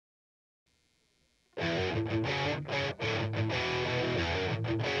Every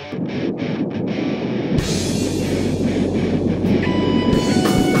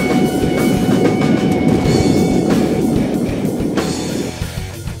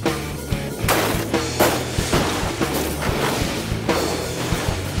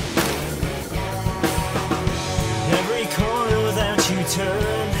corner that you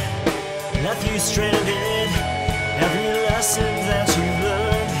turned left you stranded. Every lesson that you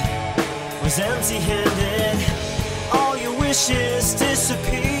learned was empty-handed. All your wishes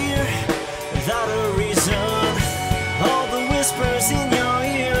disappear without a reason. All the whispers in your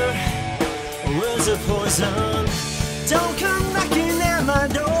ear are words of poison. Don't come knocking at my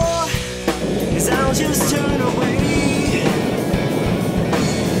door, 'cause I'll just turn away.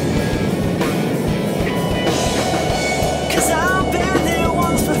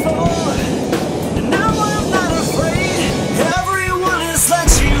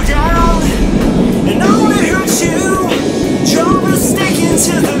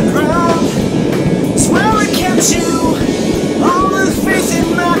 To the ground, swear I kept you. All the faith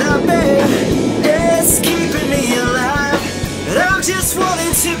in my nightmare, it's keeping me alive. And I'm just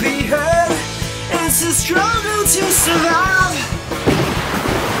wanting to be heard. It's a struggle to survive.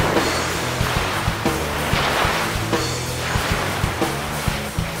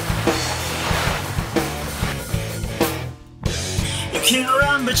 You can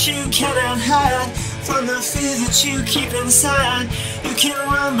run, but you cannot hide from the fear that you keep inside. You can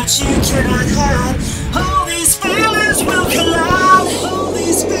run, but you cannot hide. All these feelings will collide. All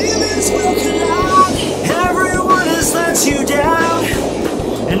these feelings will collide. Everyone has let you down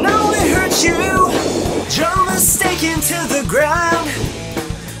and only hurt you. Drove a stake into the ground,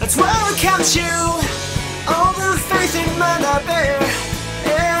 that's where I kept you. All the faith in my nightmare,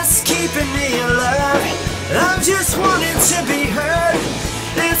 it's keeping me alive. I'm just wanting to be heard.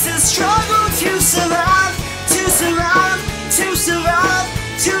 It's a struggle to survive, to survive, to survive,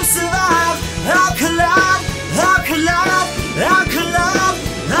 to survive. I'll collide, I'll collide, I'll collide.